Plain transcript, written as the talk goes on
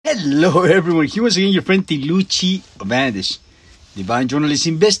Hello, everyone. Here once again, your friend Tiluchi Vandish, divine journalist,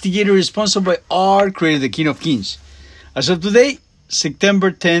 investigator, responsible by our creator, the King of Kings. As of today,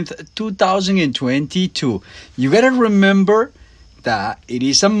 September 10th, 2022, you gotta remember that it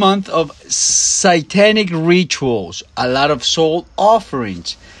is a month of satanic rituals, a lot of soul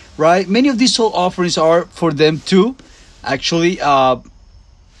offerings, right? Many of these soul offerings are for them to actually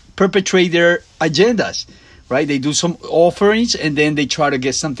perpetrate their agendas. Right? They do some offerings and then they try to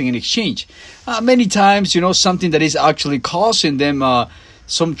get something in exchange. Many times, something that is actually causing them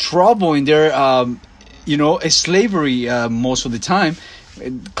some trouble in their, slavery most of the time,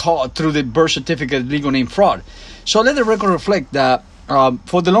 through the birth certificate legal name fraud. So let the record reflect that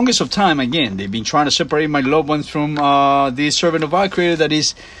for the longest of time, again, they've been trying to separate my loved ones from this servant of our Creator that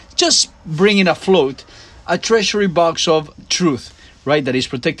is just bringing afloat a treasury box of truth, right? That is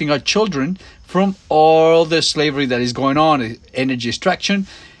protecting our children from all the slavery that is going on, energy extraction.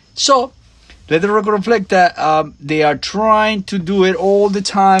 So let the record reflect that they are trying to do it all the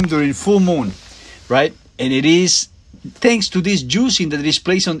time during full moon, right? And it is thanks to this juicing that is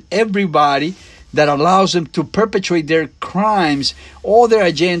placed on everybody that allows them to perpetrate their crimes, all their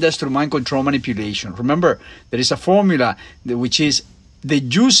agendas through mind control manipulation. Remember, there is a formula which is the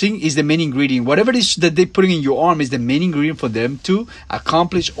juicing is the main ingredient. Whatever it is that they're putting in your arm is the main ingredient for them to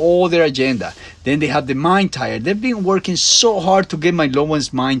accomplish all their agenda. Then they have the mind tire. They've been working so hard to get my loved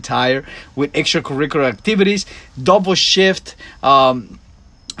one's mind tire with extracurricular activities, double shift,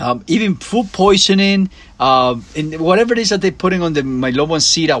 even food poisoning, and whatever it is that they're putting on my loved one's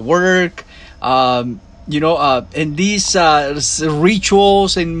seat at work. And these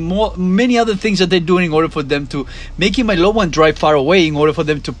rituals and many other things that they're doing in order for them to making my loved one drive far away in order for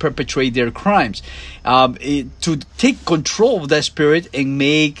them to perpetrate their crimes, to take control of that spirit and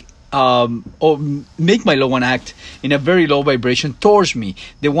make my loved one act in a very low vibration towards me,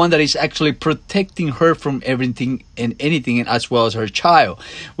 the one that is actually protecting her from everything and anything, as well as her child.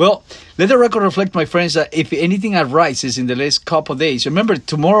 Well, let the record reflect, my friends, that if anything arises in the next couple of days, remember,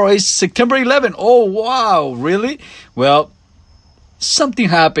 tomorrow is September 11th. Oh, wow, really? Well, something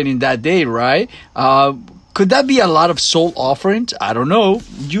happened in that day, right? Could that be a lot of soul offerings? I don't know.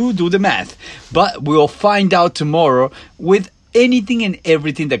 You do the math. But we'll find out tomorrow with anything and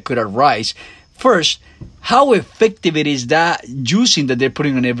everything that could arise. First, how effective it is, that juicing that they're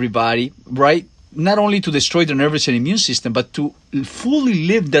putting on everybody, right? Not only to destroy their nervous and immune system, but to fully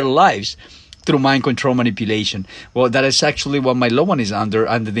live their lives through mind control manipulation. Well, that is actually what my loved one is under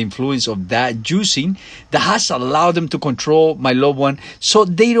the influence of that juicing that has allowed them to control my loved one so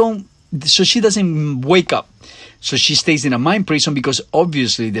she doesn't wake up. So she stays in a mind prison because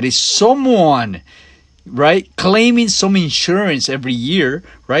obviously there is someone, right, claiming some insurance every year,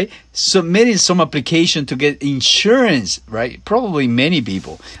 right, submitting some application to get insurance, right, probably many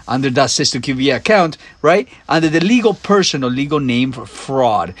people under that Sister QV account, right, under the legal person or legal name for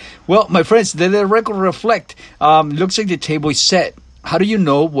fraud. Well, my friends, let the record reflect. Looks like the table is set. How do you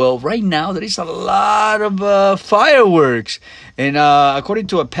know? Well, right now there is a lot of fireworks. And according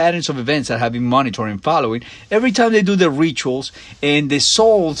to a patterns of events that I have been monitoring and following, every time they do the rituals and the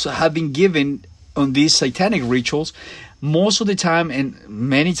souls have been given on these satanic rituals, most of the time and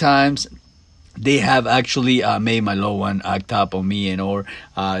many times they have actually made my loved one act up on me, and or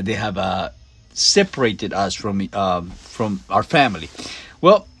they have separated us from our family.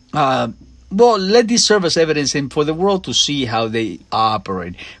 Well, let this serve as evidence and for the world to see how they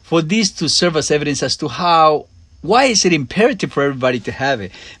operate. For this to serve as evidence as to why is it imperative for everybody to have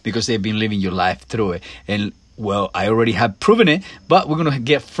it? Because they've been living your life through it. And well, I already have proven it, but we're going to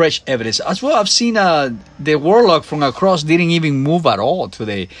get fresh evidence. As well, I've seen the warlock from across didn't even move at all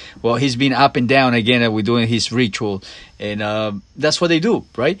today. Well, he's been up and down again and we're doing his ritual. And that's what they do,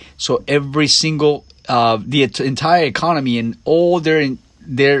 right? So every single, the entire economy and all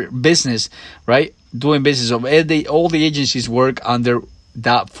their business, right? Doing business of all the agencies work under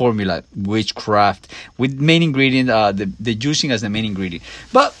that formula, witchcraft, with main ingredient, the juicing as the main ingredient.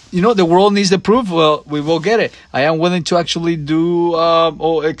 But the world needs the proof. Well, we will get it. I am willing to actually do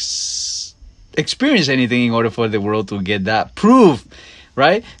or experience anything in order for the world to get that proof,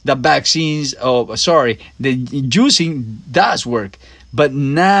 right? The vaccines, the juicing does work, but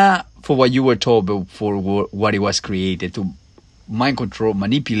not for what you were told, but for what it was created to mind control,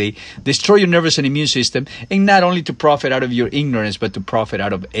 manipulate, destroy your nervous and immune system, and not only to profit out of your ignorance, but to profit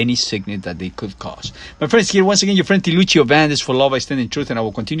out of any sickness that they could cause. My friends, here once again, your friend Tiluchi Vandish. For love, I stand in truth, and I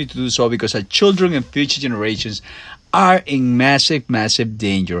will continue to do so because our children and future generations are in massive, massive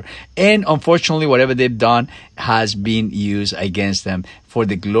danger. And unfortunately, whatever they've done has been used against them for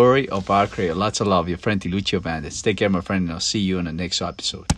the glory of our Creator. Lots of love, your friend Tiluchi Vandish. Take care, my friend, and I'll see you in the next episode.